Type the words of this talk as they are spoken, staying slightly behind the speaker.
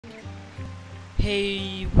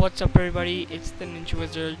Hey, what's up everybody? It's the Ninja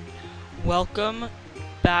Wizard. Welcome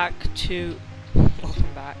back to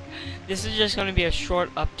welcome back. This is just going to be a short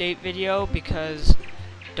update video because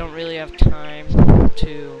I don't really have time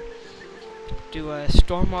to do a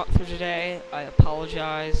storm walk through today. I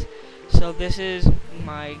apologize. So this is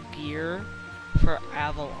my gear for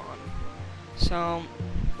Avalon. So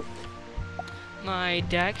my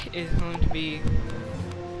deck is going to be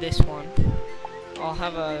this one. I'll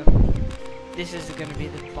have a This is going to be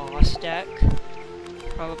the boss deck,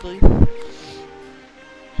 probably.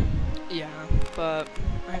 Yeah, but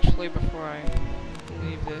actually before I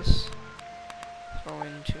leave this, throw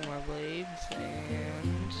in 2 more blades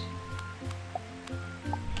and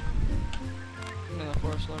another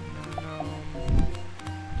force lord, no,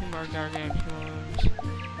 2 more gargantuans,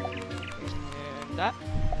 and that.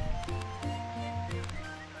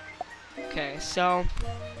 Okay, so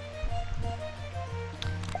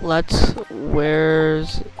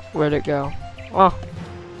where'd it go? Oh,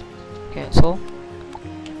 cancel.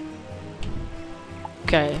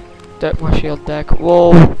 Okay, deck my shield deck.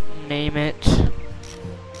 We'll name it.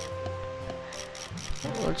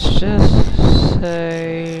 Let's just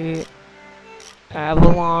say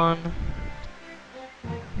Avalon.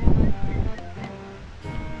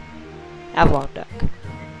 Avalon deck.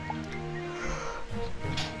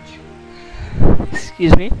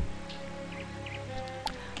 Excuse me.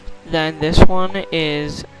 Then this one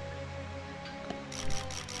is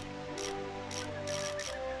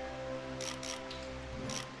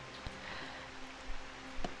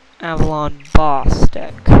Avalon boss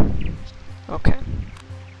deck. Okay.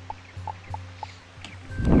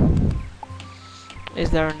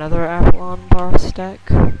 Is there another Avalon boss deck?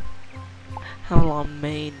 Avalon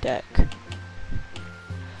main deck.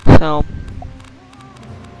 So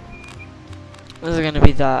this is gonna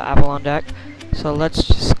be the Avalon deck. So let's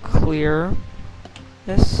just clear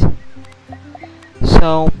this.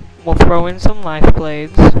 So we'll throw in some life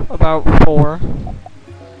blades, about 4.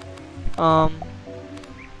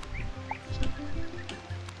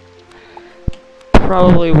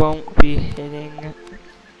 Probably won't be hitting.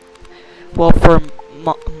 Well, for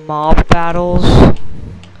mob battles.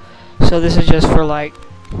 So this is just for like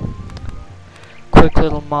quick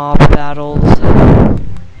little mob battles.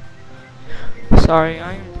 Sorry,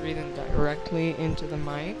 I'm breathing directly into the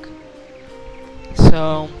mic.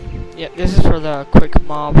 So, yeah, this is for the quick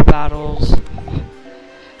mob battles.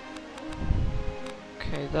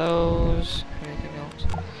 Okay, those. Anything else?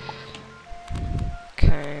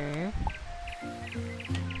 Okay.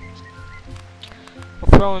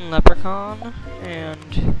 We'll throw in Leprechaun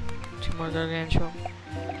and 2 more Gargantuan.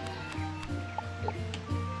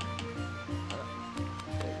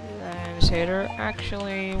 And Satyr.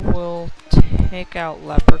 Actually, we'll take out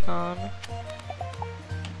Leprechaun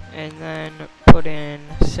and then put in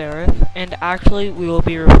Seraph. And actually, we will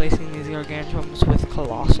be replacing these Gargantuans with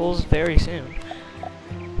Colossals very soon.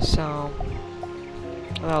 So,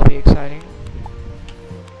 that'll be exciting.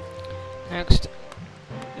 Next,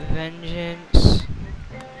 Vengeance,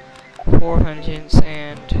 4 Vengeance,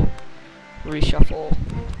 and Reshuffle.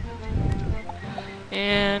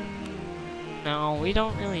 And no, we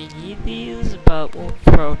don't really need these, but we'll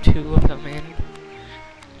throw 2 of them in,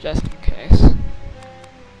 just in case.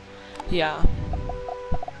 Yeah.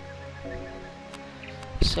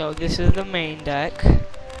 So this is the main deck.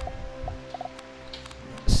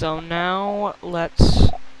 So now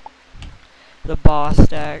the boss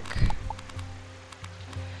deck,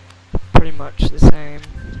 pretty much the same,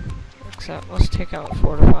 except let's take out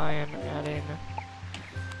Fortify and add in,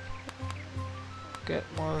 get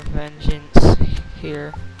more Vengeance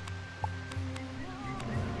here.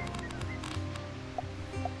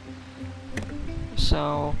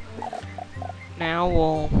 So now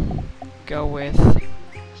we'll go with,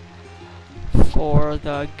 for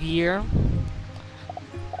the gear,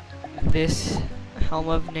 this Helm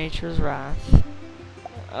of Nature's Wrath.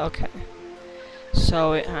 Okay.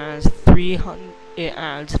 So it has it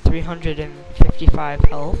adds 355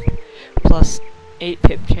 health, plus 8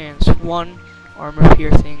 pip chance, 1 armor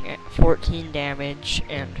piercing, at 14 damage,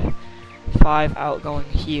 and 5 outgoing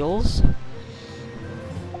heals.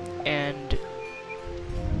 And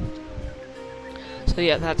so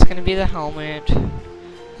yeah, that's gonna be the helmet.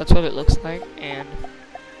 That's what it looks like. And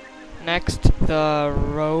next, the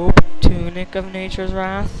robe tunic of Nature's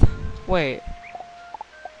Wrath. Wait.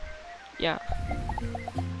 Yeah.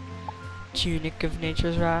 Tunic of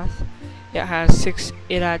Nature's Wrath. It adds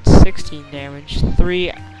 16 damage,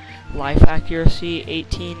 3 life accuracy,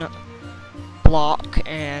 18 block,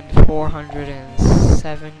 and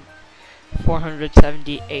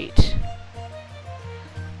 478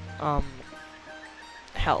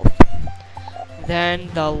 health. Then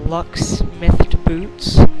the locksmithed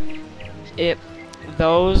boots,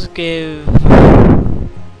 those give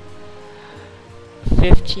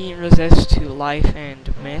 15 resist to life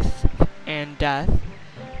and myth and death,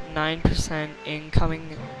 9%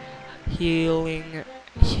 incoming healing,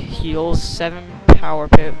 heals 7 power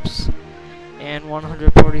pips, and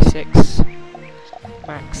 146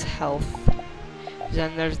 max health.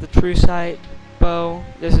 Then there's the true sight bow.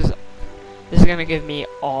 This is gonna give me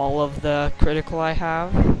all of the critical I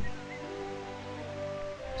have.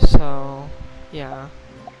 So yeah.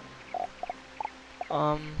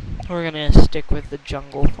 We're gonna stick with the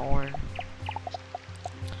jungle thorn.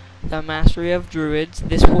 The mastery of druids.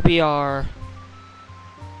 This will be our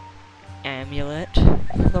amulet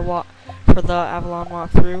for the Avalon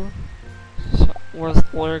walkthrough. So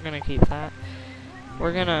we're gonna keep that.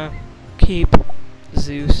 We're gonna keep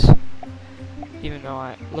Zeus, even though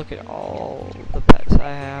I look at all the pets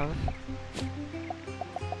I have.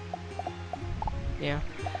 Yeah.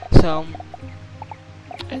 So,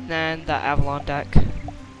 and then the Avalon deck.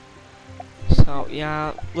 So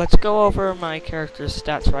yeah, let's go over my character's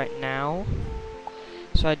stats right now.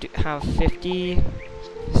 So I do have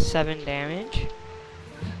 57 damage.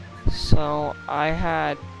 So I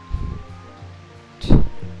had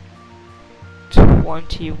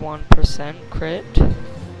 21% crit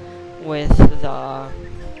with the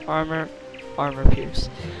armor pierce.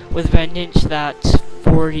 With vengeance, that's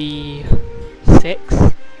 46.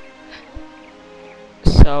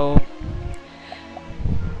 So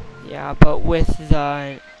yeah, but with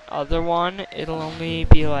the other one, it'll only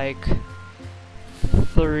be like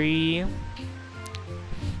 3, 5,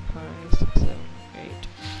 6, 7, 8,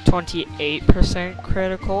 28%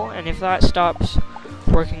 critical, and if that stops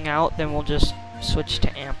working out, then we'll just switch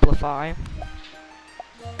to amplify.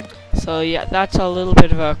 So yeah, that's a little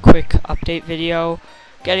bit of a quick update video.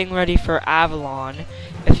 Getting ready for Avalon.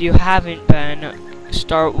 If you haven't been,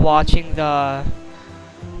 start watching the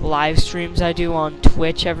live streams I do on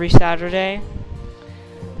Twitch every Saturday.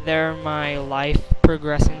 They're my life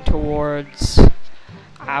progressing towards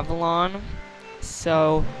Avalon.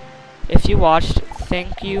 So if you watched,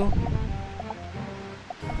 thank you.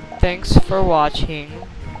 Thanks for watching.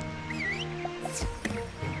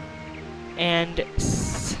 And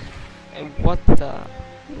what the?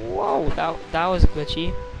 Whoa, that was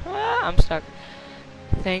glitchy. I'm stuck.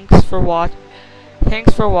 Thanks for watching.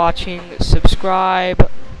 Subscribe,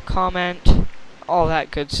 comment, all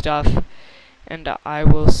that good stuff. And I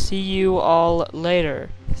will see you all later.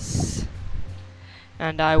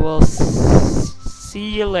 And I will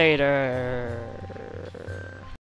see you later.